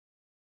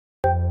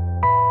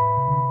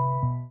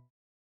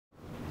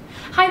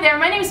Hi there,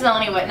 my name is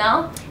Melanie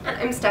Whitnell. And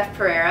I'm Steph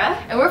Pereira.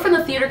 And we're from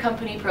the theater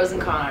company Pros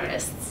and Con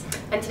Artists.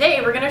 And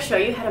today we're going to show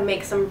you how to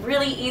make some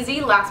really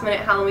easy last-minute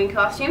Halloween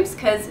costumes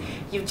because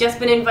you've just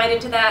been invited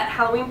to that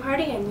Halloween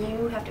party and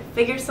you have to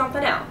figure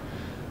something out.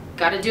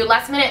 Gotta do it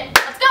last minute.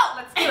 Let's go!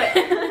 Let's do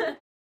it!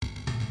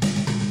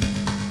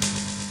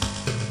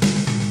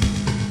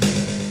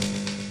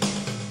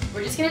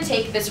 We're just gonna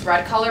take this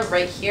red color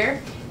right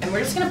here and we're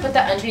just gonna put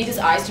that underneath his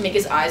eyes to make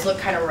his eyes look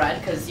kind of red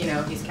because, you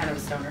know, he's kind of a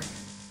stoner.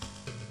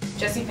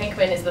 Jesse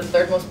Pinkman is the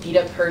third most beat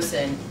up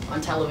person on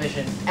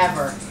television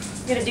ever.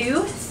 You're going to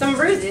do some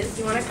bruises.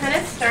 You want to kind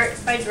of start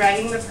by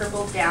dragging the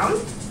purple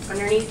down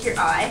underneath your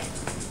eye.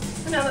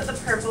 So now that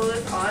the purple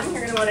is on,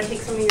 you're going to want to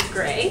take some of your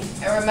gray.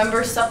 And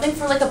remember, something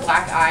for like a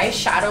black eye,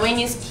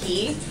 shadowing is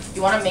key.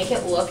 You want to make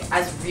it look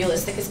as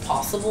realistic as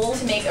possible.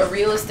 To make a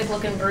realistic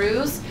looking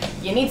bruise,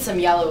 you need some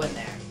yellow in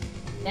there.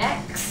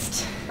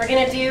 Next, we're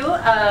going to do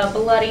a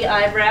bloody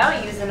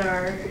eyebrow using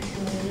our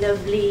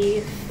lovely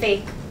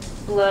fake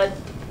blood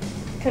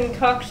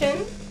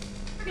concoction.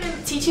 We're going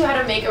to teach you how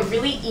to make a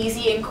really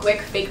easy and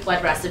quick fake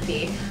blood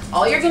recipe.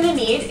 All you're going to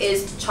need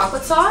is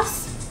chocolate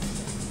sauce,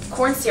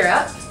 corn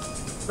syrup,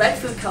 red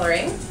food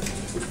coloring,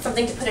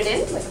 something to put it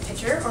in, like a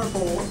pitcher or a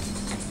bowl,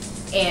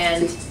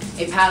 and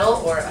a paddle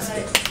or a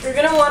spoon. You're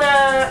going to want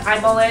to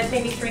eyeball it,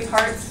 maybe 3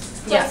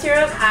 parts. Corn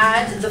syrup.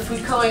 Add the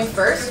food coloring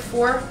first,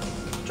 4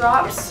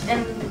 drops,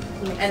 and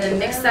then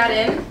mix that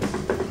in.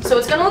 So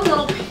it's going to look a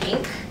little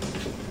pink.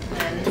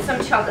 And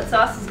some chocolate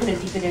sauce is going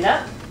to deepen it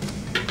up.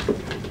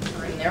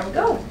 And there we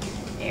go.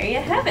 There you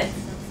have it.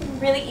 Some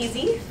really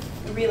easy,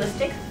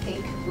 realistic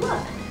fake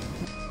blood.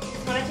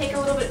 Just want to take a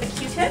little bit of a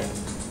Q-tip,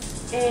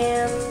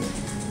 and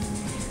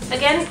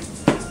again,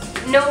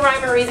 no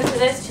rhyme or reason to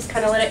this. Just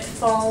kind of let it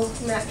fall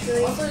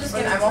naturally.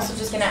 I'm also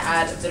just gonna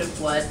add a bit of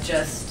blood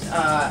just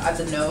at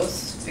the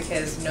nose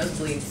because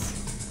nosebleeds.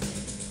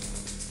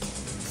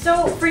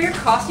 So for your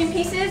costume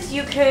pieces,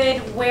 you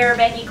could wear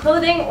baggy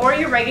clothing or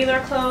your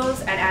regular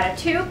clothes and add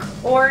a toque,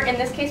 or in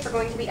this case, we're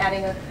going to be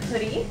adding a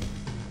hoodie.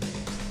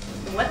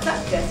 What's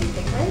up, Jesse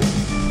Pinkman?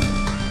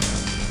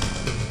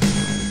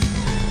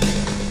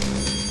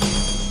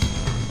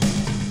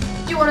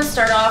 You want to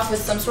start off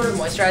with some sort of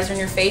moisturizer on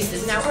your face.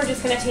 Now we're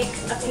just going to take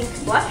a pink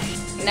blush.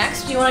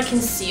 Next, you want to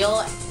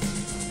conceal.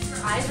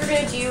 For eyes, we're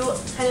going to do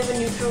kind of a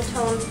neutral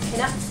tone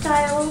pin-up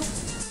style.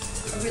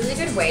 A really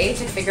good way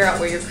to figure out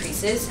where your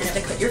crease is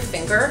to cut your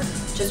finger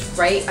just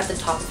right at the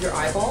top of your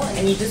eyeball,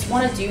 and you just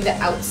want to do the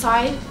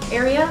outside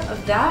area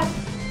of that.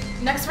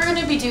 Next, we're going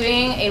to be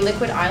doing a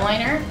liquid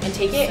eyeliner and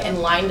take it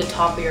and line the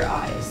top of your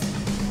eyes.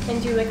 And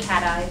do a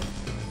cat eye.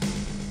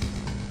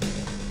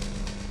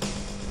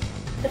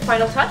 The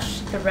final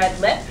touch, the red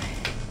lip.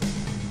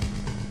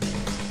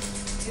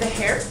 The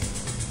hair.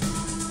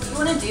 What you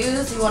want to do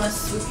is you want to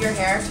swoop your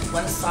hair to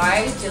one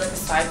side, do like a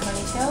side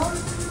ponytail.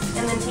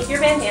 And then take your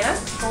bandana,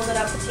 hold it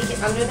up and take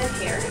it under the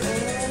hair, and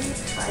then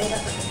tie it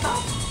up at the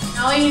top.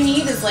 All you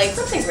need is like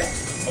something red.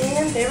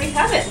 And there we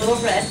have it, little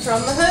red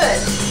from the hood.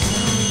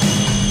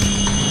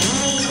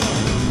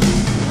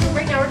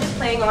 Right now we're just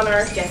playing on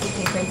our Jesse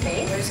Pinkman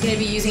face. We're just going to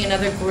be using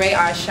another gray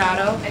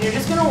eyeshadow, and you're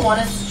just going to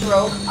want to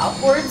stroke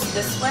upwards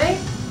this way.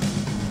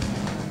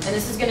 And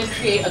this is going to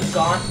create a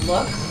gaunt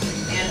look,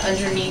 and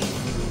underneath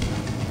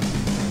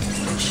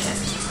your chin.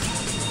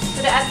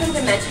 So to add some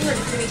dimension, we're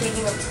just going to be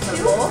taking a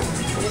purple.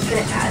 We're just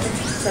going to add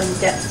some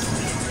depth.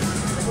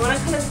 So you want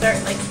to kind of start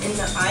like in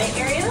the eye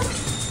area, and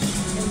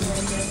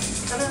then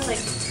just kind of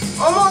like,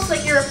 almost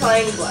like you're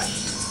applying blush.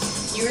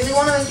 You really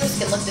want to make your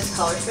skin look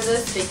discolored for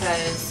this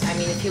because, I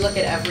mean, if you look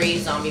at every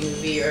zombie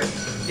movie or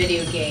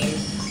video game,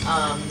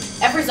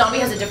 every zombie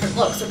has a different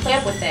look, so play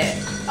up with it.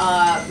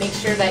 Make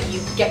sure that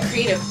you get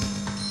creative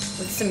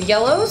with some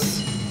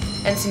yellows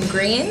and some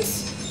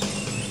greens.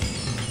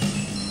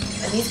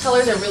 And these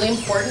colors are really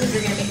important if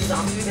you're going to make a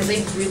zombie because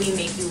they really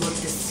make you look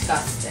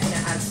disgusting. I'm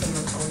going to add some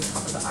on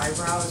top of the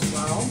eyebrow as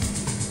well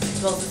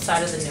as the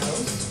side of the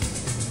nose.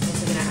 I'm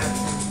also going to add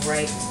some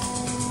bright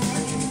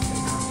underneath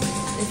the mouth.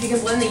 If you can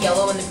blend the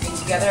yellow and the green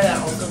together, that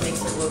also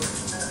makes it look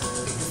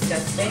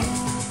disgusting.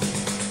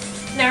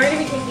 Now we're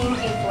going to be taking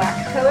a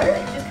black color.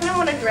 Just kind of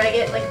want to drag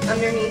it like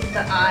underneath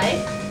the eye,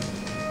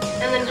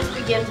 and then just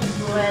begin to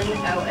blend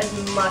out as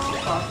much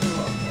as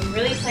possible. I'm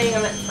really playing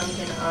on that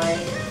sunken eye.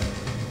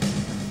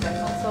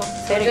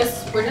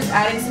 We're just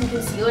adding some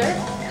concealer.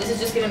 This is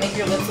just going to make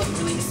your lips look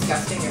really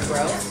disgusting or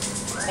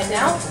gross. And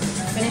now,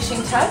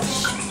 finishing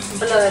touch,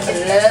 blood.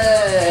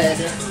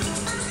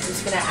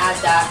 Just going to add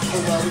that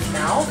below his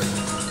mouth.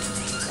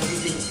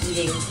 He's been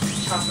eating,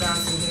 chomping on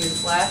some human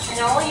flesh. And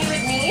all you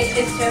would need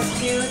is just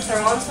to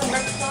throw on some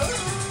red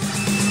clothes.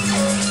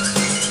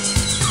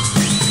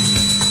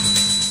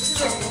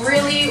 This is a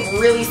really,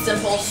 really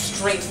simple,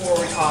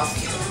 straightforward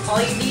costume.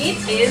 All you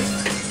need is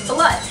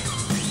blood.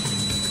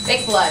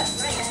 Fake blood.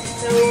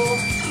 So,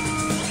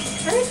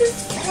 kind of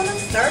just want to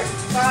start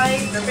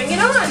by rubbing it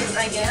on,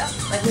 I guess.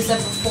 Like we said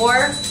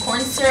before, corn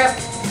syrup,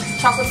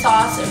 chocolate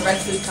sauce, and red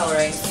food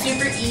coloring.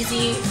 Super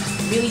easy,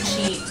 really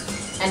cheap,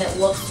 and it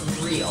looks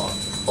real.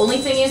 Only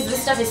thing is,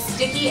 this stuff is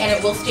sticky and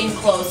it will stain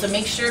clothes, so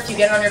make sure if you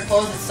get it on your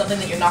clothes, it's something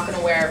that you're not going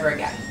to wear ever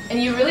again.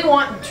 And you really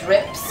want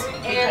drips.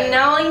 And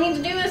now all you need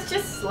to do is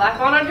just slap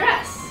on a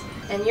dress,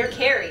 and you're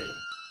Carrie.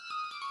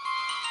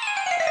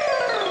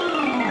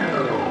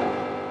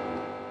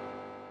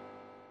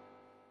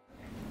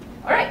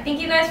 Alright,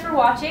 thank you guys for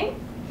watching.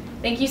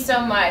 Thank you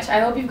so much. I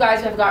hope you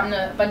guys have gotten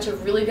a bunch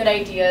of really good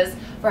ideas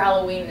for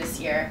Halloween this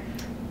year.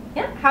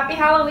 Yeah, happy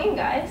Halloween,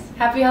 guys.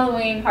 Happy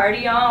Halloween.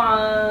 Party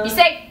on. Be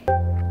safe.